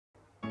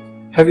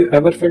Have you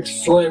ever felt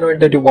so annoyed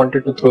that you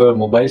wanted to throw your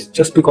mobiles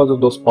just because of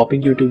those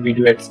popping YouTube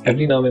video ads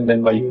every now and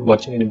then while you're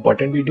watching an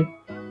important video?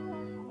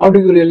 Or do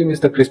you really miss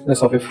the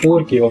crispness of a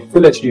 4K or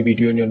Full HD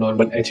video in your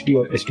normal HD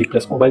or HD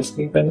Plus mobile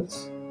screen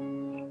panels?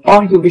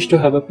 Or you wish to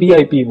have a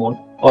PIP mode,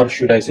 or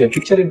should I say a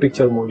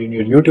picture-in-picture mode in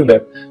your YouTube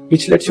app,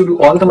 which lets you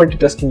do all the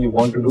multitasking you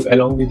want to do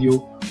along with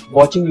you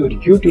watching your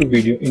YouTube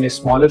video in a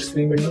smaller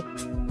screen window?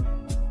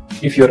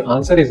 If your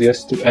answer is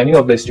yes to any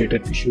of the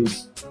stated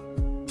issues,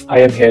 I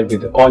am here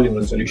with the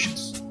all-in-one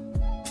solutions.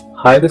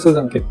 Hi, this is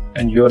Ankit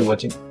and you are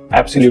watching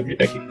Absolutely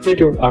Techie. Stay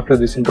tuned after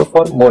this intro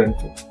for more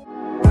info.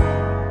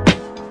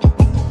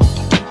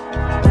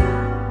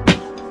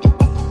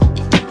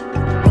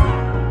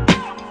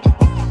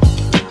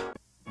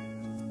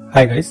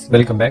 Hi guys,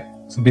 welcome back.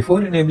 So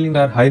before enabling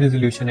our high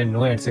resolution and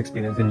no ads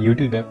experience in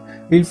YouTube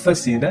app, we'll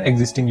first see the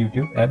existing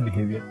YouTube app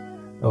behavior.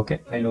 Okay,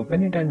 I'll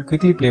open it and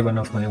quickly play one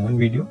of my own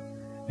video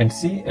and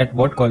see at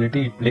what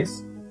quality it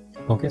plays.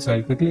 Okay, so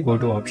I'll quickly go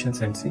to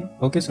options and see.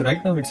 Okay, so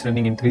right now it's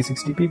running in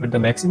 360p, but the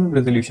maximum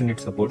resolution it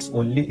supports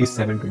only is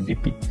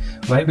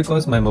 720p. Why?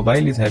 Because my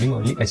mobile is having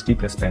only HD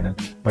plus panel,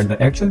 but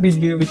the actual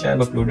video which I have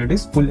uploaded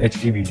is full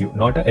HD video,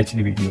 not a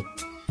HD video.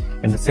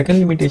 And the second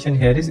limitation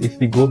here is if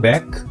we go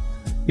back,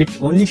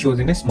 it only shows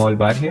in a small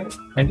bar here,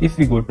 and if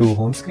we go to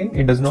home screen,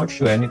 it does not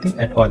show anything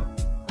at all.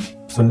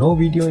 So no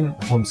video in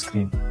home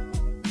screen.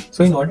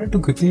 So in order to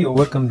quickly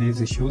overcome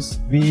these issues,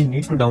 we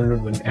need to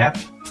download one app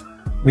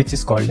which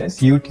is called as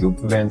YouTube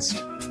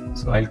Vanced.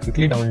 So I'll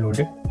quickly download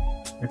it,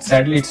 but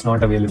sadly it's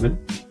not available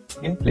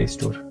in Play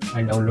Store.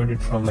 I'll download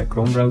it from my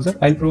Chrome browser.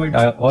 I'll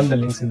provide all the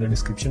links in the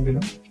description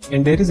below.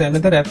 And there is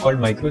another app called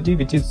MicroG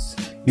which is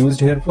used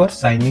here for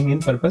signing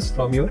in purpose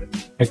from your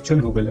actual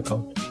Google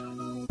account.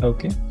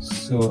 Okay,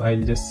 so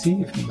I'll just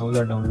see if those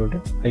are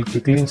downloaded. I'll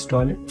quickly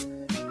install it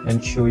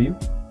and show you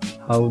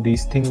how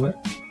these things work.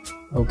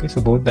 Okay,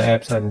 so both the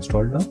apps are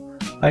installed now.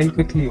 I'll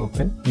quickly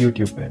open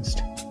YouTube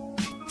Vanced.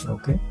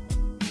 Okay,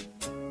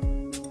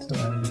 so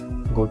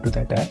I'll go to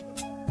that app.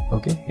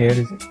 Okay, here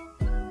is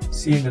it.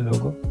 See the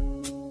logo.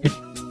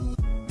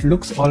 It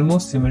looks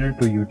almost similar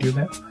to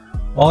YouTube app.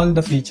 All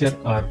the features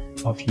are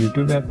of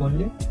YouTube app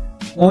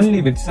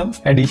only with some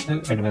additional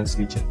advanced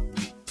feature.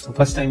 So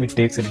first time it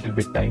takes a little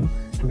bit time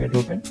to get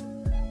open.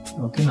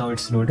 Okay, now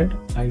it's loaded.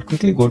 I'll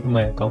quickly go to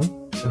my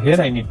account. So here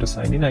I need to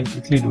sign in. I'll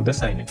quickly do the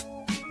sign in.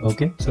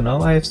 Okay, so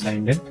now I have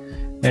signed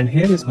in and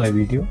here is my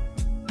video.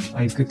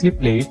 I'll quickly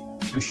play it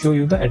to show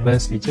you the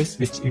advanced features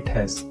which it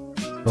has.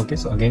 Okay,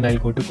 so again I'll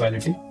go to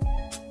quality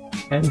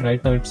and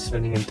right now it's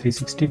running in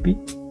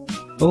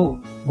 360p. Oh,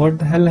 what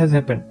the hell has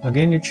happened?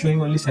 Again it's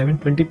showing only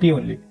 720p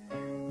only.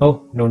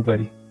 Oh, don't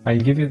worry, I'll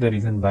give you the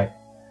reason why.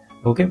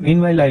 Okay,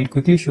 meanwhile I'll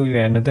quickly show you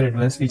another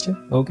advanced feature.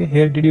 Okay,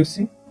 here did you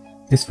see?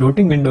 This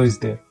floating window is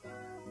there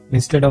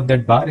instead of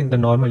that bar in the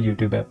normal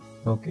YouTube app.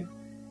 Okay,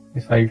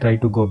 if I try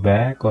to go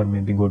back or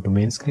maybe go to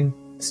main screen,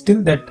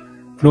 still that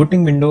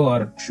floating window,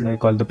 or should I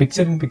call the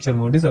picture-in-picture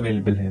mode, is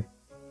available here.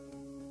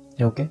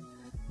 Okay,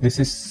 this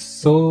is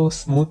so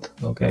smooth.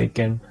 Okay, I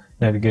can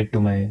navigate to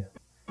my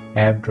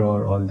app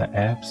drawer, all the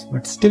apps,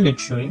 but still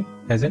it's showing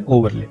as an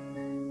overlay.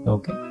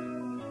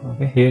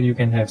 Okay, here you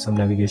can have some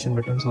navigation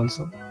buttons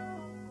also.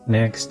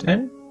 Next,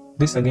 and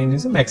this again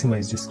is a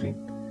maximized screen.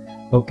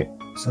 Okay,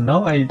 so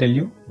now I'll tell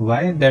you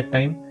why that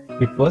time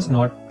it was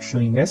not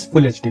showing as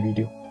full HD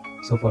video.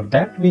 So for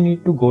that we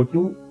need to go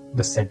to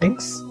the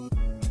settings.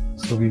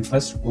 So we'll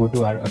first go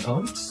to our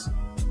accounts,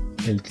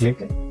 we'll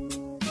click it,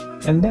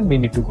 and then we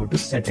need to go to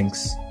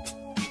settings.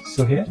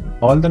 So here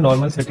all the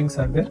normal settings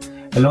are there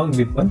along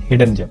with one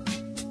hidden gem.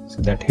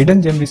 So that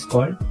hidden gem is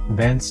called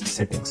Vanced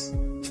settings.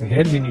 So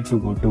here we need to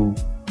go to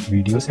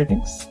video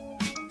settings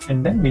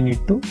and then we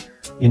need to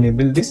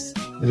enable this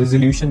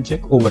resolution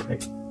check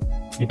override.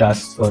 It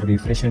asks for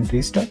refresh and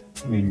restart.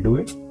 We'll do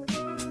it.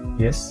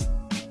 Yes.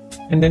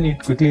 And then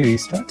it quickly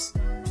restarts.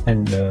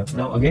 And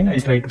now again I'll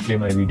try to play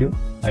my video.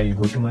 I'll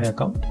go to my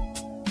account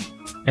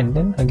and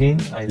then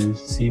again I'll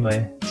see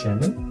my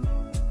channel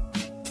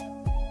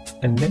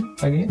and then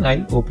again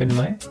I'll open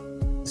my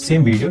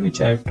same video which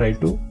I have tried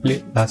to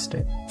play last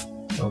time.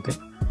 Okay,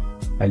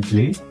 I'll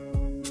play it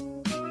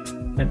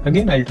and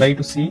again I'll try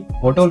to see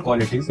what all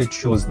qualities it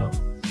shows now.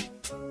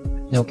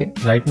 Okay,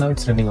 right now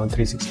it's running on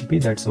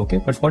 360p, that's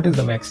okay, but what is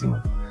the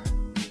maximum?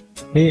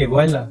 Hey,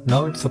 voila,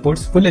 now it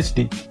supports full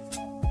HD.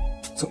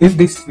 So if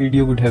this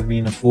video would have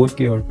been a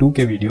 4K or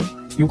 2K video,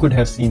 you could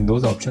have seen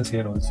those options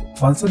here also.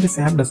 Also, this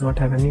app does not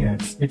have any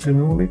ads. It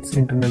removes it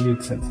internally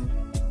itself.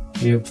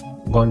 We have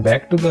gone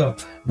back to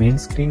the main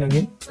screen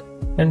again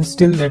and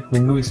still that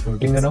window is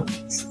floating around.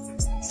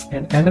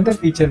 And another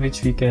feature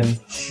which we can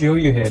show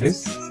you here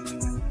is,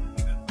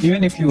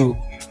 even if you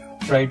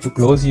try to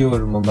close your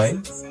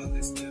mobile,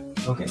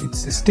 okay,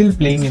 it's still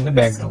playing in the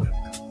background.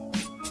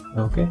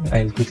 Okay,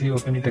 I'll quickly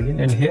open it again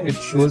and here it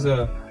shows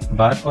a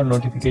bar for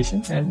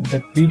notification and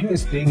that video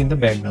is playing in the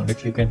background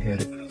if you can hear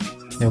it.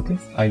 Okay,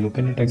 I'll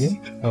open it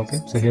again. Okay,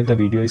 so here the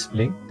video is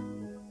playing.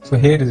 So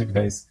here is it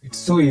guys. It's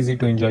so easy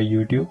to enjoy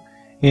YouTube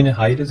in a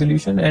high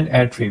resolution and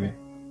ad-free way,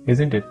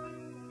 isn't it?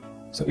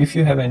 So if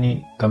you have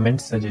any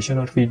comments, suggestion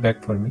or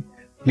feedback for me,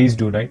 please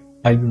do write.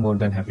 I'll be more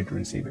than happy to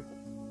receive it.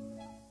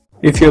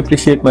 If you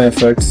appreciate my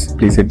efforts,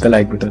 please hit the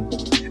like button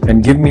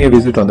and give me a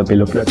visit on the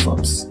below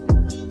platforms.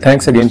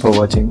 Thanks again for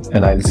watching,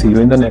 and I'll see you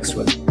in the next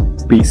one.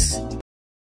 Peace.